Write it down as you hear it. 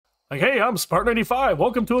Like, hey, I'm Spartan85.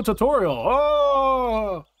 Welcome to a tutorial.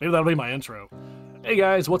 Oh, maybe that'll be my intro. Hey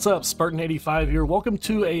guys, what's up? Spartan85 here. Welcome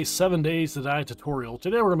to a 7 days to die tutorial.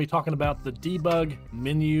 Today we're going to be talking about the debug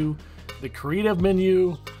menu, the creative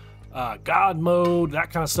menu, God mode, that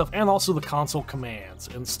kind of stuff, and also the console commands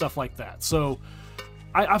and stuff like that. So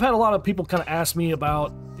I've had a lot of people kind of ask me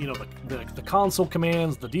about, you know, the console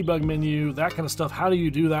commands, the debug menu, that kind of stuff. How do you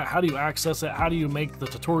do that? How do you access it? How do you make the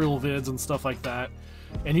tutorial vids and stuff like that?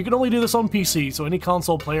 And you can only do this on PC, so any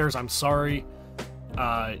console players, I'm sorry.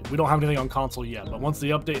 We don't have anything on console yet, but once the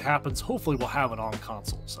update happens, hopefully we'll have it on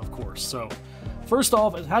consoles, of course. So first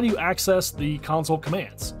off, how do you access the console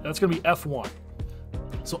commands? That's going to be F1.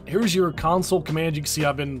 So here's your console command. You can see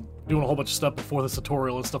I've been doing a whole bunch of stuff before this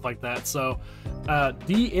tutorial and stuff like that. So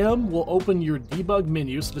DM will open your debug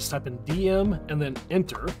menu. So just type in DM and then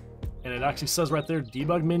enter. And it actually says right there,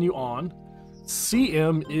 debug menu on.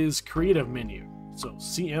 CM is creative menu. So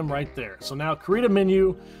CM right there. So now creative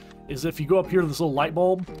menu is if you go up here to this little light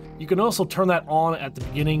bulb, you can also turn that on at the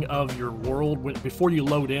beginning of your world before you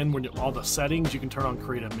load in, when all the settings, you can turn on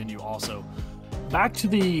creative menu also. Back to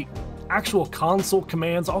the actual console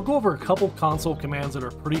commands, I'll go over a couple console commands that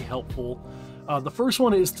are pretty helpful. The first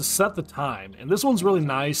one is to set the time, and this one's really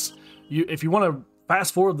nice. If you want to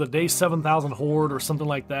fast forward the day 7000 horde or something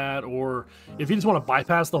like that, or if you just want to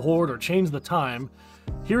bypass the horde or change the time,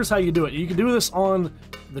 here's how you do it. You can do this on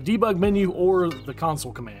the debug menu or the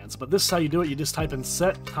console commands, but this is how you do it. You just type in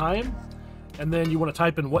set time, and then you want to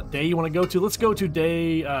type in what day you want to go to. Let's go to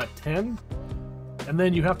day 10, and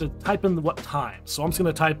then you have to type in what time. So I'm just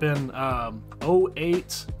going to type in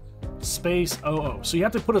 08 space 00. So you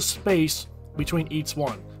have to put a space between each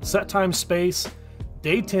one. Set time space,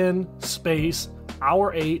 day 10 space,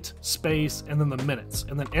 hour 8 space, and then the minutes,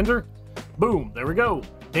 and then enter. Boom, there we go.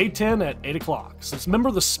 Day 10 at 8 o'clock. So just remember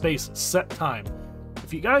the spaces, set time.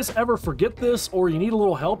 If you guys ever forget this or you need a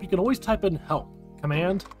little help, you can always type in help,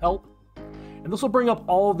 command, help, and this will bring up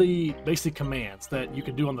all the basic commands that you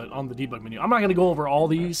can do on the debug menu. I'm not going to go over all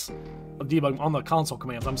these debug on the console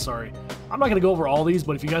commands, I'm sorry. I'm not going to go over all these,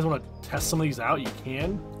 but if you guys want to test some of these out, you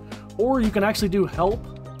can. Or you can actually do help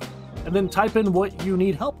and then type in what you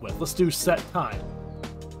need help with. Let's do set time.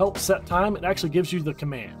 Help set time, it actually gives you the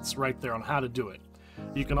commands right there on how to do it.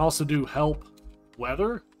 You can also do help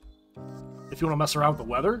weather. If you want to mess around with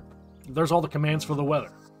the weather, there's all the commands for the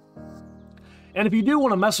weather. And if you do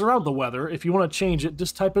want to mess around with the weather, if you want to change it,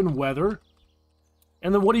 just type in weather.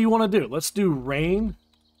 And then what do you want to do? Let's do rain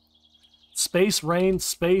space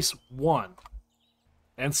 1.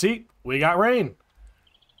 And see, we got rain.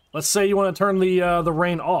 Let's say you want to turn the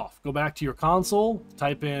rain off. Go back to your console,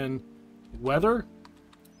 type in weather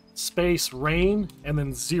space rain, and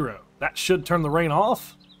then 0. That should turn the rain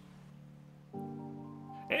off.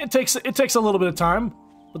 It takes a little bit of time,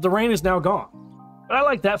 but the rain is now gone. And I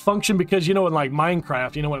like that function because, you know, in like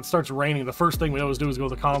Minecraft, you know, when it starts raining, the first thing we always do is go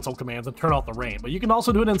to the console commands and turn off the rain. But you can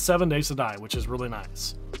also do it in 7 days to die, which is really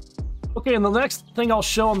nice. Okay, and the next thing I'll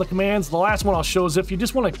show on the commands, the last one I'll show is if you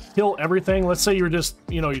just want to kill everything. Let's say you're just,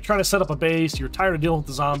 you know, you're trying to set up a base, you're tired of dealing with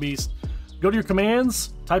the zombies. Go to your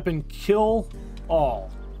commands, type in kill all.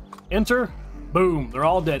 Enter. Boom, they're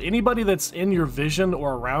all dead. Anybody that's in your vision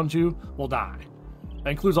or around you will die.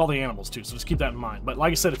 That includes all the animals too, so just keep that in mind. But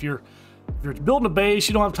like I said, if you're building a base,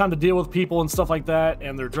 you don't have time to deal with people and stuff like that,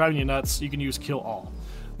 and they're driving you nuts, you can use kill all.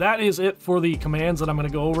 That is it for the commands that I'm going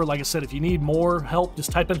to go over. Like I said, if you need more help,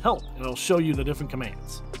 just type in help, and it'll show you the different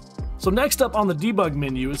commands. So next up on the debug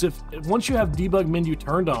menu is if once you have debug menu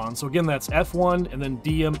turned on, so again, that's F1 and then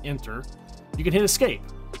DM enter, you can hit escape.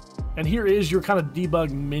 And here is your kind of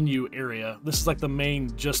debug menu area. This is like the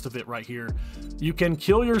main gist of it right here. You can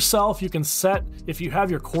kill yourself. You can set, if you have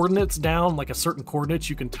your coordinates down, like a certain coordinates,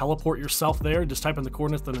 you can teleport yourself there. Just type in the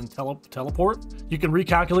coordinates and then teleport. You can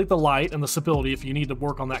recalculate the light and the stability if you need to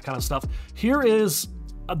work on that kind of stuff. Here is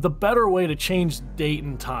the better way to change date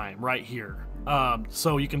and time right here.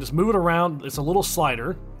 So you can just move it around. It's a little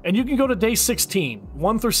slider. And you can go to day 16,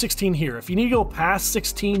 1 through 16 here. If you need to go past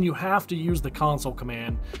 16, you have to use the console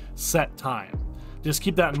command, set time. Just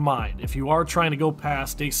keep that in mind. If you are trying to go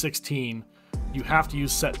past day 16, you have to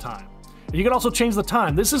use set time. And you can also change the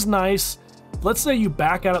time. This is nice. Let's say you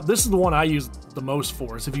back out of, this is the one I use the most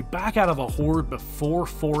for, is if you back out of a horde before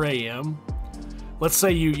 4 a.m., let's say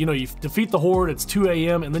you defeat the horde, it's 2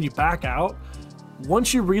 a.m., and then you back out.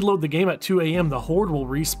 Once you reload the game at 2 a.m., the horde will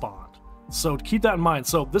respawn. So keep that in mind.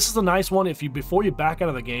 So this is a nice one. If you, before you back out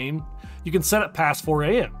of the game, you can set it past 4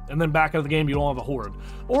 a.m. and then back out of the game, you don't have a horde.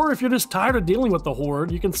 Or if you're just tired of dealing with the horde,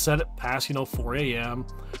 you can set it past, 4 a.m.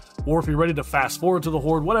 Or if you're ready to fast forward to the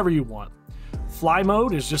horde, whatever you want. Fly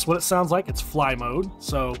mode is just what it sounds like. It's fly mode.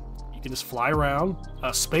 So You can just fly around,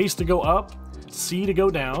 space to go up, C to go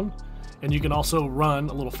down, and you can also run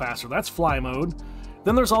a little faster. That's fly mode.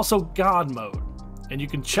 Then there's also God mode, and you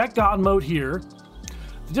can check God mode here.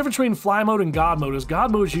 The difference between fly mode and God mode is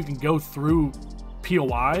you can go through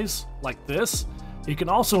POIs like this. You can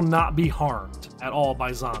also not be harmed at all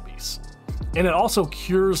by zombies. And it also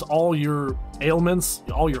cures all your ailments,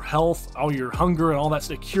 all your health, all your hunger, and all that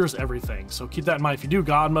stuff. It cures everything. So keep that in mind. If you do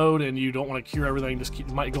God mode and you don't want to cure everything, you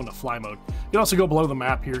might go into fly mode. You can also go below the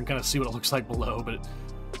map here and kind of see what it looks like below.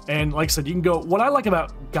 And like I said, you can go. What I like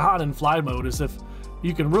about God and fly mode is if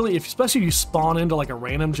you can really, especially if you spawn into like a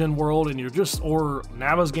random gen world and or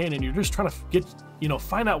Navezgane and you're just trying to get,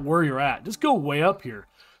 find out where you're at. Just go way up here.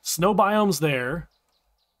 Snow biome's there.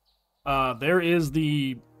 There is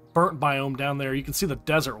the burnt biome down there. You can see the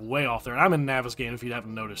desert way off there. I'm in Navezgane if you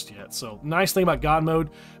haven't noticed yet. So nice thing about God mode,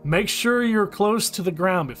 make sure you're close to the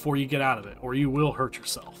ground before you get out of it, or you will hurt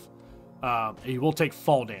yourself. You will take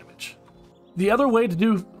fall damage. The other way to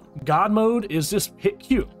do God mode is just hit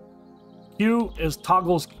Q. Q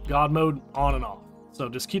toggles God mode on and off. So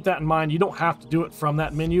just keep that in mind. You don't have to do it from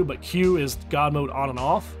that menu, but Q is God mode on and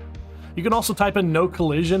off. You can also type in no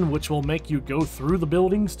collision, which will make you go through the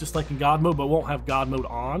buildings just like in God mode, but won't have God mode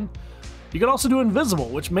on. You can also do invisible,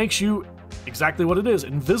 which makes you exactly what it is,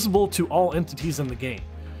 invisible to all entities in the game,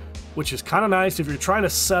 which is kind of nice if you're trying to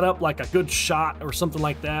set up like a good shot or something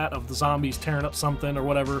like that of the zombies tearing up something or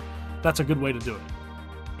whatever. That's a good way to do it.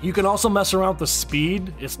 You can also mess around with the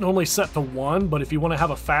speed. It's normally set to 1, but if you want to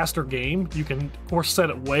have a faster game, you can of course set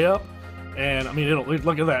it way up. And I mean,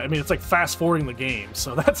 look at that. I mean, it's like fast forwarding the game.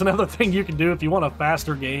 So that's another thing you can do if you want a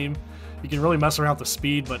faster game. You can really mess around with the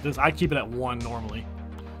speed, but I keep it at 1 normally.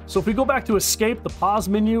 So if we go back to escape the pause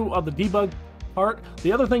menu of the debug part,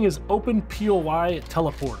 the other thing is open POI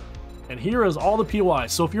teleporter. And here is all the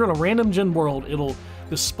POIs. So if you're in a random gen world, it'll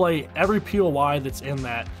display every POI that's in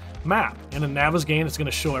that map. And in Navezgane, it's going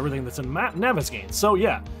to show everything that's in Navezgane. So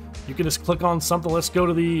yeah, you can just click on something. Let's go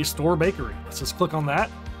to the store bakery. Let's just click on that.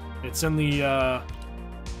 It's in the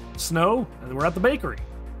snow, and we're at the bakery,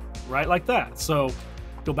 right like that. So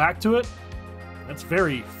go back to it. That's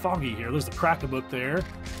very foggy here. There's the Crack-a-book there.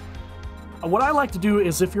 What I like to do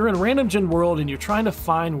is if you're in random gen world and you're trying to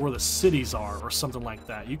find where the cities are or something like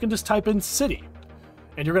that, you can just type in city,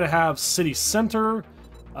 and you're going to have city center.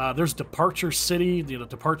 There's departure city, the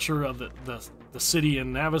departure of the city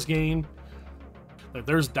in Navezgane.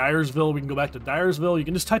 There's Dyersville. We can go back to Dyersville. You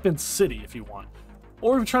can just type in city if you want.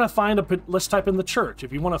 Or if you're trying to find let's type in the church.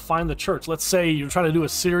 If you want to find the church, let's say you're trying to do a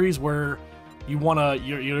series where you're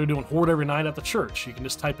doing Horde every night at the church. You can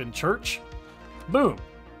just type in church. Boom.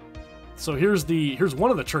 So here's one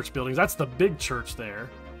of the church buildings. That's the big church there.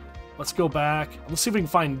 Let's go back. Let's see if we can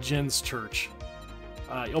find Jen's church.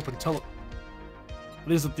 What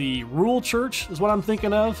is it? The rural church is what I'm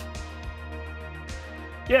thinking of.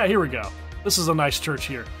 Yeah, here we go. This is a nice church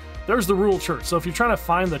here. There's the rural church. So if you're trying to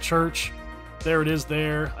find the church, there it is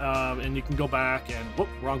there, and you can go back and, whoop,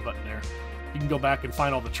 wrong button there. You can go back and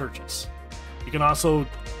find all the churches. You can also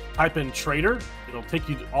type in trader. It'll take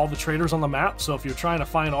you to all the traders on the map. So if you're trying to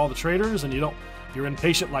find all the traders and you're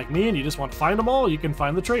impatient like me and you just want to find them all, you can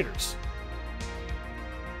find the traders.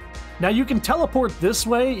 Now you can teleport this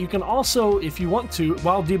way. You can also, if you want to,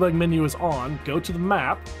 while debug menu is on, go to the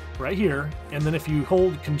map right here, and then if you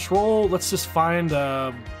hold control, let's just find,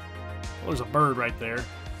 well, there's a bird right there.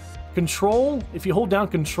 Control, if you hold down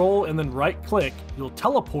control and then right click, you'll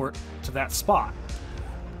teleport to that spot.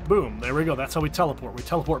 Boom, there we go. That's how we teleport. We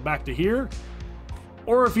teleport back to here.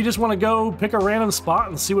 Or if you just want to go pick a random spot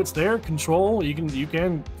and see what's there, control, you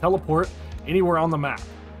can teleport anywhere on the map.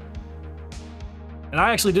 And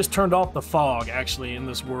I actually just turned off the fog actually in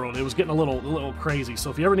this world. It was getting a little crazy. So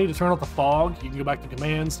if you ever need to turn off the fog, you can go back to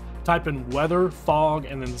commands, type in weather, fog,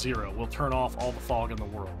 and then 0. We'll turn off all the fog in the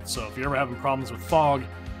world. So if you're ever having problems with fog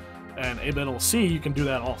and able to see, you can do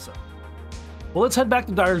that also. Well, let's head back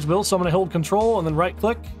to Dyersville. So I'm going to hold control and then right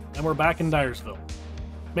click, and we're back in Dyersville.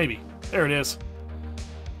 Maybe. There it is.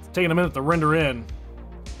 It's taking a minute to render in.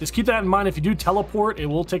 Just keep that in mind. If you do teleport, it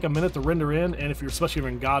will take a minute to render in, and if you're especially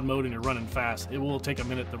in God mode and you're running fast, it will take a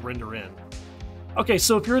minute to render in. Okay,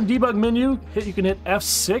 so if you're in debug menu, you can hit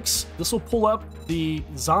F6. This will pull up the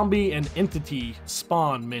zombie and entity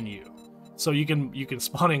spawn menu. So you can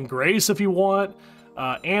spawn in Grace if you want,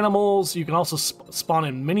 animals. You can also spawn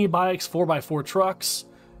in mini bikes, 4x4 trucks,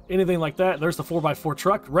 anything like that. There's the 4x4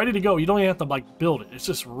 truck, ready to go. You don't even have to like build it. It's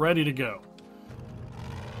just ready to go.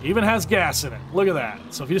 Even has gas in it. Look at that.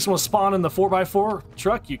 So if you just want to spawn in the 4x4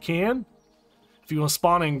 truck, you can. If you want to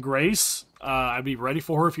spawn in Grace, I'd be ready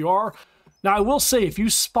for her if you are. Now, I will say, if you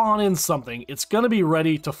spawn in something, it's going to be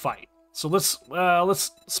ready to fight. So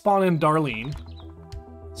let's spawn in Darlene.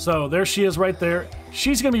 So there she is right there.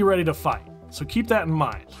 She's gonna be ready to fight. So keep that in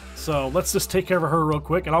mind. So let's just take care of her real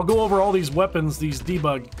quick, and I'll go over all these weapons, these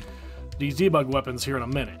debug weapons here in a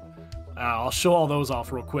minute. I'll show all those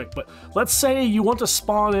off real quick. But let's say you want to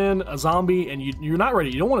spawn in a zombie and you're not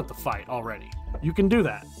ready. You don't want it to fight already. You can do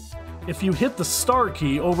that. If you hit the star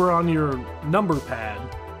key over on your number pad,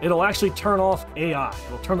 it'll actually turn off AI.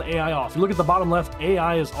 It'll turn the AI off. You look at the bottom left,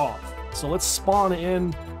 AI is off. So let's spawn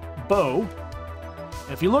in Bo.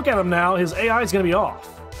 If you look at him now, his AI is going to be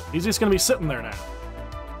off. He's just going to be sitting there now.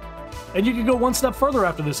 And you can go one step further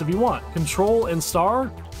after this if you want. Control and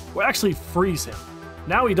star will actually freeze him.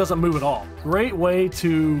 Now he doesn't move at all. Great way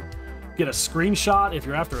to get a screenshot if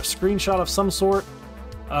you're after a screenshot of some sort.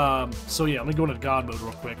 So yeah, let me go into God mode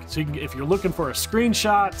real quick. So you can, if you're looking for a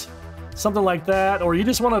screenshot, something like that, or you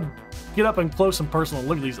just want to get up and close and personal,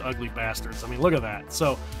 look at these ugly bastards. I mean, look at that.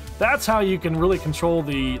 So that's how you can really control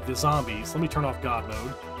the zombies. Let me turn off God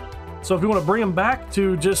mode. So if you want to bring him back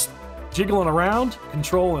to just jiggling around,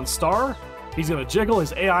 control and star, he's going to jiggle,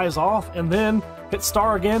 his AI is off, and then hit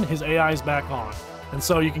star again, his AI is back on. And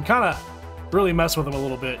so you can kind of really mess with him a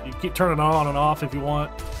little bit. You keep turning it on and off if you want.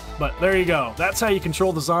 But there you go. That's how you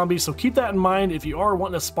control the zombies. So keep that in mind if you are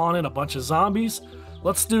wanting to spawn in a bunch of zombies.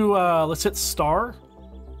 Let's do, let's hit star.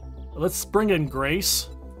 Let's bring in Grace.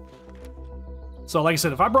 So like I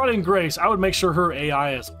said, if I brought in Grace, I would make sure her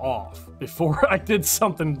AI is off before I did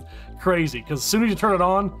something crazy. Because as soon as you turn it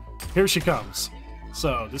on, here she comes.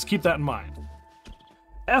 So just keep that in mind.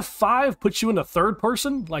 F5 puts you into third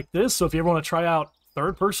person like this. So if you ever want to try out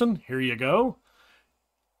third person, here you go.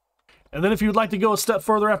 And then if you'd like to go a step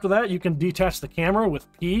further after that, you can detach the camera with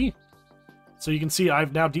P. So you can see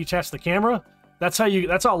I've now detached the camera. That's how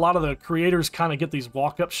a lot of the creators kind of get these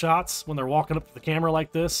walk-up shots when they're walking up to the camera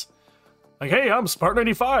like this. Like, hey, I'm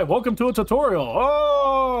Spartan85. Welcome to a tutorial.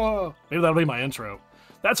 Oh, maybe that'll be my intro.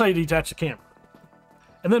 That's how you detach the camera.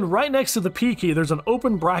 And then right next to the P key, there's an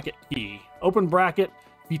open bracket key. Open bracket.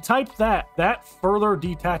 If you type that, that further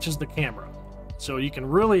detaches the camera. So you can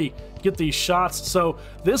really get these shots. So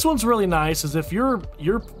this one's really nice, is if your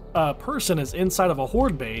person is inside of a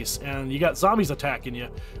horde base and you got zombies attacking you,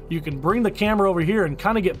 you can bring the camera over here and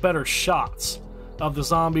kind of get better shots of the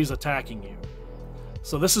zombies attacking you.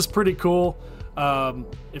 So this is pretty cool.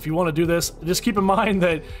 If you want to do this, just keep in mind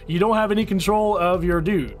that you don't have any control of your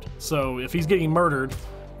dude. So if he's getting murdered,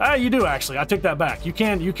 you do actually. I take that back. You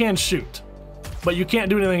can shoot, but you can't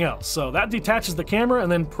do anything else. So that detaches the camera,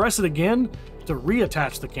 and then press it again to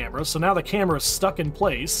reattach the camera. So now the camera is stuck in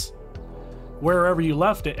place wherever you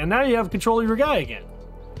left it, and now you have control of your guy again.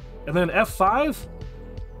 And then F5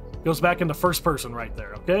 goes back into first person right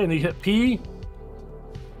there. Okay, and you hit P,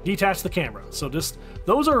 detach the camera. So just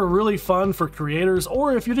those are really fun for creators,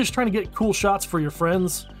 or if you're just trying to get cool shots for your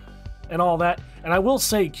friends and all that. And I will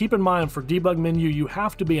say, keep in mind for debug menu, you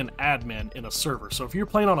have to be an admin in a server. So if you're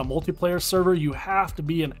playing on a multiplayer server, you have to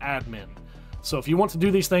be an admin. So if you want to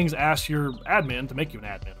do these things, ask your admin to make you an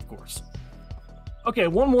admin, of course. Okay,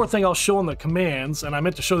 one more thing I'll show in the commands, and I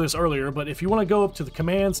meant to show this earlier, but if you want to go up to the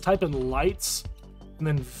commands, type in lights and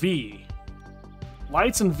then V.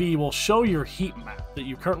 Lights and V will show your heat map that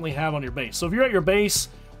you currently have on your base. So if you're at your base,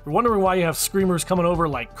 you're wondering why you have screamers coming over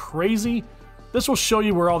like crazy, this will show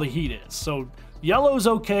you where all the heat is. So yellow's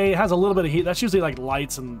okay, it has a little bit of heat. That's usually like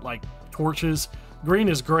lights and like torches. Green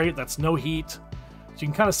is great, that's no heat. So you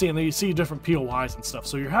can kind of see, and then you see different POIs and stuff.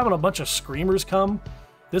 So you're having a bunch of screamers come.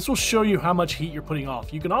 This will show you how much heat you're putting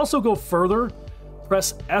off. You can also go further,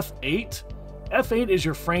 press F8. F8 is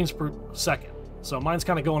your frames per second. So mine's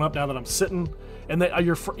kind of going up now that I'm sitting. And then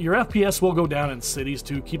your FPS will go down in cities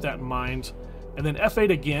too, keep that in mind. And then F8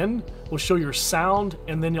 again will show your sound,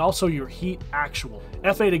 and then also your heat actual.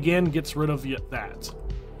 F8 again gets rid of that.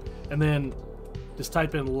 And then just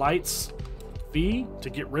type in lights V to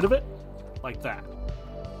get rid of it, like that.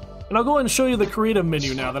 And I'll go ahead and show you the creative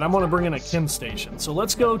menu now that I'm going to bring in a chem station. So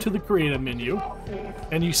let's go to the creative menu,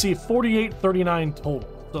 and you see 4839 total.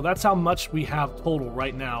 So that's how much we have total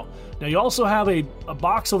right now. Now you also have a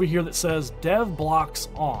box over here that says dev blocks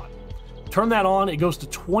on. Turn that on, it goes to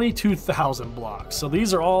 22,000 blocks. So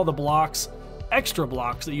these are all the blocks, extra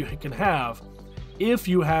blocks that you can have if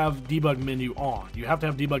you have debug menu on. You have to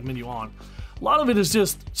have debug menu on. A lot of it is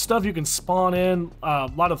just stuff you can spawn in, a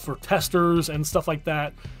lot of for testers and stuff like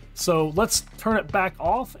that. So let's turn it back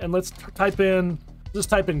off, and let's type in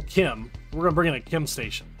chem. We're gonna bring in a chem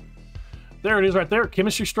station. There it is right there,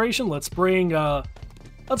 chemistry station. Let's bring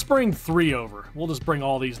 3 over. We'll just bring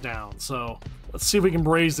all these down. So let's see if we can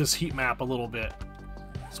raise this heat map a little bit.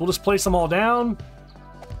 So we'll just place them all down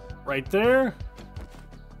right there.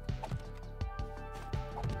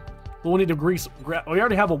 We'll need to we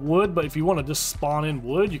already have a wood, but if you want to just spawn in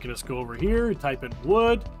wood, you can just go over here, type in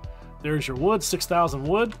wood. There's your wood, 6,000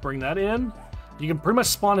 wood. Bring that in. You can pretty much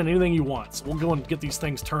spawn in anything you want. So we'll go and get these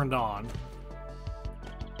things turned on.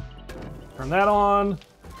 Turn that on.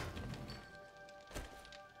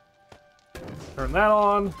 Turn that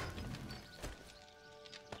on.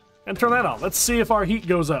 And turn that on. Let's see if our heat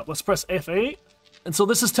goes up. Let's press F8. And so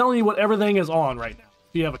this is telling you what everything is on right now.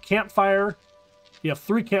 If you have a campfire, you have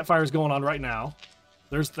 3 campfires going on right now.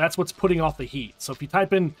 That's what's putting off the heat. So if you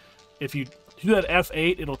type in, if you do that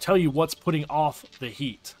F8, it'll tell you what's putting off the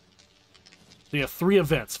heat. So you have 3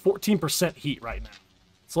 events, 14% heat right now.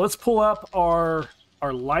 So let's pull up our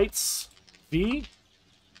lights V.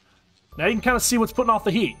 Now you can kind of see what's putting off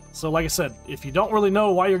the heat. So like I said, if you don't really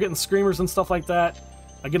know why you're getting screamers and stuff like that,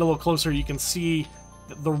 I get a little closer, you can see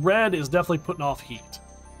that the red is definitely putting off heat.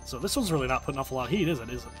 So this one's really not putting off a lot of heat, is it?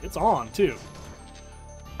 It's on, too.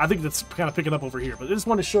 I think that's kind of picking up over here, but I just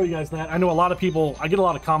wanted to show you guys that. I know a lot of people, I get a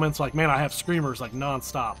lot of comments like, man, I have screamers like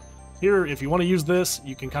non-stop. Here, if you want to use this,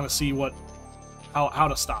 you can kind of see how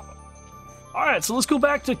to stop it. Alright, so let's go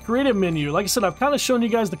back to creative menu. Like I said, I've kind of shown you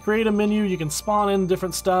guys the creative menu. You can spawn in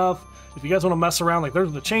different stuff. If you guys want to mess around, like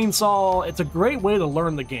there's the chainsaw, it's a great way to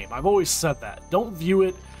learn the game. I've always said that. Don't view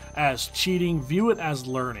it as cheating, view it as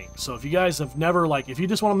learning. So if you guys have never, like, if you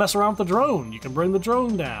just want to mess around with the drone, you can bring the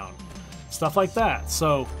drone down. Stuff like that.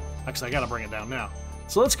 So, actually, I gotta bring it down now.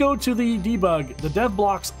 So let's go to the debug, the dev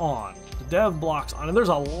blocks on. The dev blocks on, and there's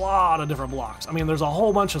a lot of different blocks. I mean, there's a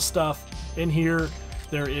whole bunch of stuff in here.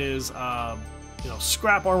 There is, you know,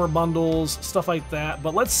 scrap armor bundles, stuff like that.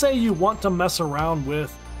 But let's say you want to mess around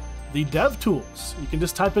with the dev tools. You can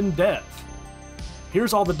just type in dev.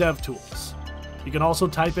 Here's all the dev tools. You can also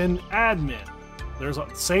type in admin. There's the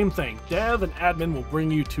same thing. Dev and admin will bring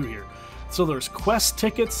you to here. So there's quest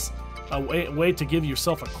tickets, a way to give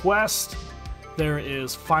yourself a quest. There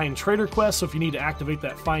is find trader quest, so if you need to activate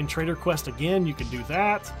that find trader quest again, you can do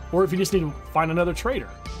that. Or if you just need to find another trader.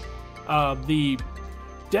 The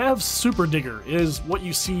dev super digger is what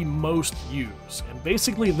you see most use. And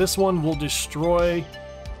basically this one will destroy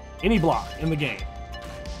any block in the game.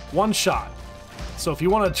 One shot. So if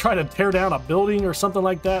you want to try to tear down a building or something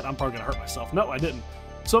like that, I'm probably going to hurt myself. No, I didn't.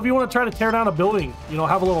 So if you want to try to tear down a building, you know,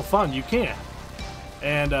 have a little fun, you can.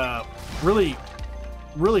 And really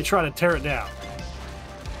try to tear it down.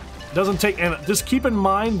 It doesn't take, and just keep in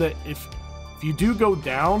mind that if you do go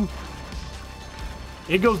down,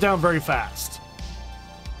 it goes down very fast.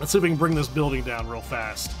 Let's see if we can bring this building down real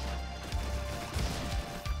fast.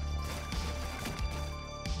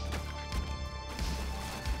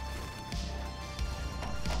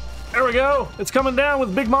 There we go. It's coming down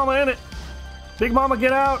with Big Mama in it. Big Mama,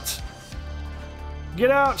 get out. Get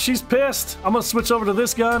out. She's pissed. I'm going to switch over to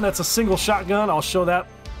this gun. That's a single shotgun. I'll show that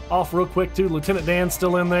off real quick, too. Lieutenant Dan's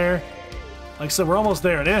still in there. Like I said, we're almost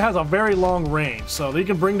there. And it has a very long range, so you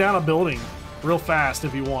can bring down a building real fast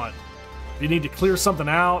if you want. If you need to clear something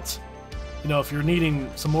out, you know, if you're needing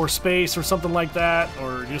some more space or something like that,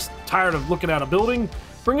 or just tired of looking at a building,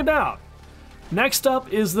 bring it down. Next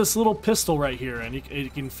up is this little pistol right here, and you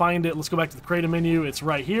can find it. Let's go back to the creative menu. It's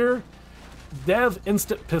right here. Dev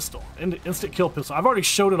instant pistol, instant kill pistol. I've already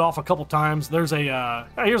showed it off a couple times. There's a,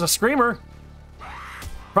 here's a screamer.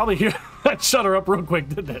 Probably here, that shut her up real quick,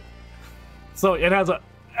 didn't it? So it has an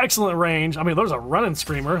excellent range. I mean, there's a running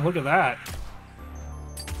screamer. Look at that.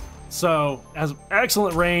 So, it has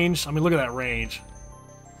excellent range. I mean, look at that range.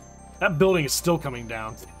 That building is still coming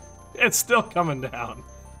down. It's still coming down.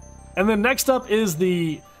 And then next up is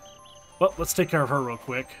the... Well, let's take care of her real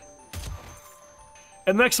quick.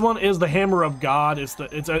 And next one is the Hammer of God.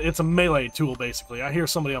 It's a melee tool, basically. I hear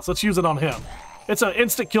somebody else. Let's use it on him. It's an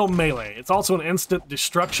instant kill melee. It's also an instant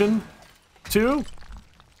destruction, too.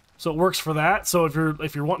 So it works for that. So if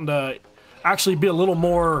you're wanting to actually be a little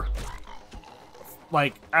more...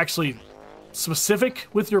 like actually specific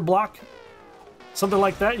with your block, something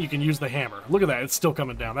like that, you can use the hammer. Look at that, it's still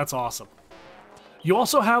coming down. That's awesome. You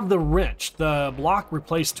also have the wrench, the block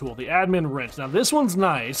replace tool, the admin wrench. Now this one's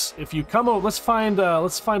nice. If you come over, let's find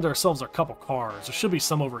ourselves a couple cars. There should be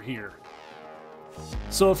some over here.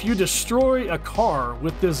 So if you destroy a car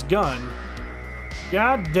with this gun,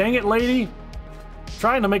 god dang it, lady, I'm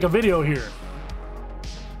trying to make a video here.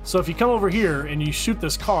 So if you come over here and you shoot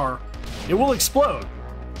this car, it will explode.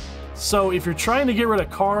 So if you're trying to get rid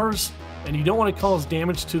of cars and you don't want to cause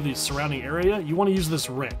damage to the surrounding area, you want to use this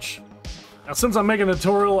wrench. Now since I'm making a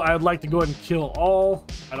tutorial, I'd like to go ahead and kill all.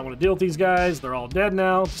 I don't want to deal with these guys. They're all dead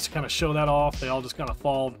now. Just to kind of show that off. They all just kind of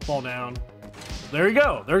fall down. There you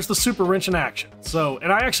go. There's the super wrench in action. So,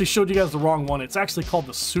 and I actually showed you guys the wrong one. It's actually called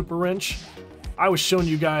the super wrench. I was showing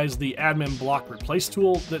you guys the admin block replace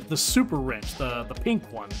tool. The super wrench, the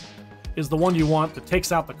pink one, is the one you want that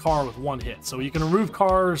takes out the car with one hit. So you can remove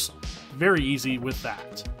cars very easy with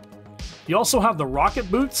that. You also have the rocket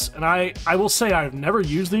boots, and I will say I've never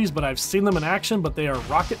used these, but I've seen them in action, but they are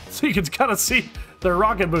rocket, so you can kind of see they're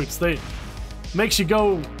rocket boots. They makes you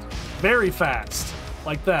go very fast,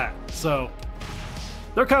 like that. So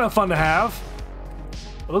they're kind of fun to have.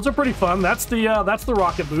 Those are pretty fun. That's the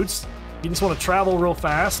rocket boots. You just want to travel real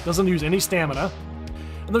fast. Doesn't use any stamina.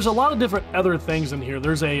 And there's a lot of different other things in here.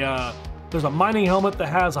 There's a mining helmet that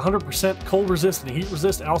has 100% cold resist and heat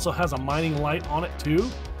resist. It also has a mining light on it too.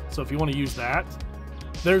 So if you want to use that.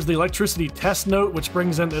 There's the electricity test note, which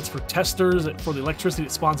brings in, it's for testers, for the electricity.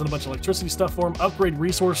 It spawns in a bunch of electricity stuff for them. Upgrade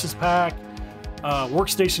resources pack,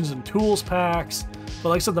 workstations and tools packs. But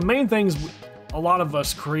like I said, the main things a lot of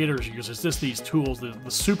us creators use is just these tools, the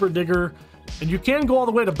super digger, and you can go all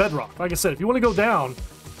the way to bedrock. Like I said, if you want to go down,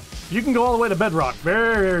 you can go all the way to bedrock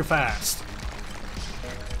very, very fast.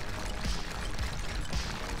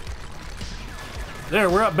 There,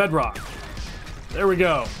 we're at bedrock. There we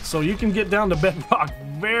go. So you can get down to bedrock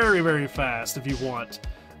very, very fast if you want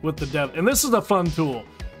with the dev. And this is a fun tool,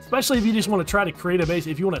 especially if you just want to try to create a base.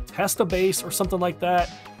 If you want to test a base or something like that,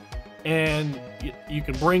 and you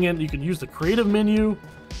can bring in, you can use the creative menu.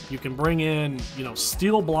 You can bring in, you know,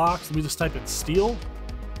 steel blocks. Let me just type in steel.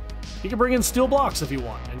 You can bring in steel blocks if you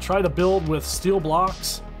want and try to build with steel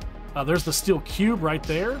blocks. There's the steel cube right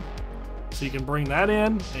there. So you can bring that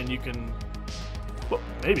in and you can, well,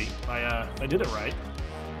 maybe I did it right.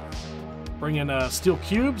 Bring in steel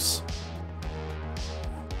cubes.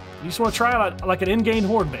 You just want to try out like an in-game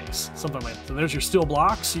horde base, something like that. So there's your steel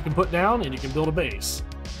blocks you can put down and you can build a base.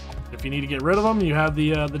 If you need to get rid of them, you have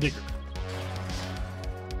the digger.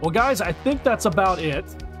 Well, guys, I think that's about it.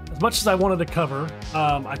 As much as I wanted to cover,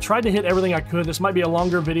 I tried to hit everything I could. This might be a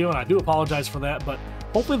longer video, and I do apologize for that, but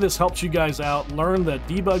hopefully this helps you guys out. Learn the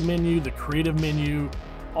debug menu, the creative menu,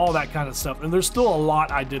 all that kind of stuff. And there's still a lot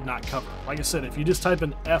I did not cover. Like I said, if you just type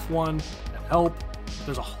in F1 and help,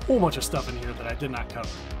 there's a whole bunch of stuff in here that I did not cover.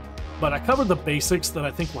 But I covered the basics that I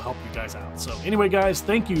think will help you guys out. So anyway, guys,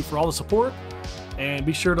 thank you for all the support. And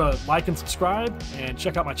be sure to like and subscribe and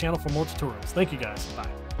check out my channel for more tutorials. Thank you guys. Bye.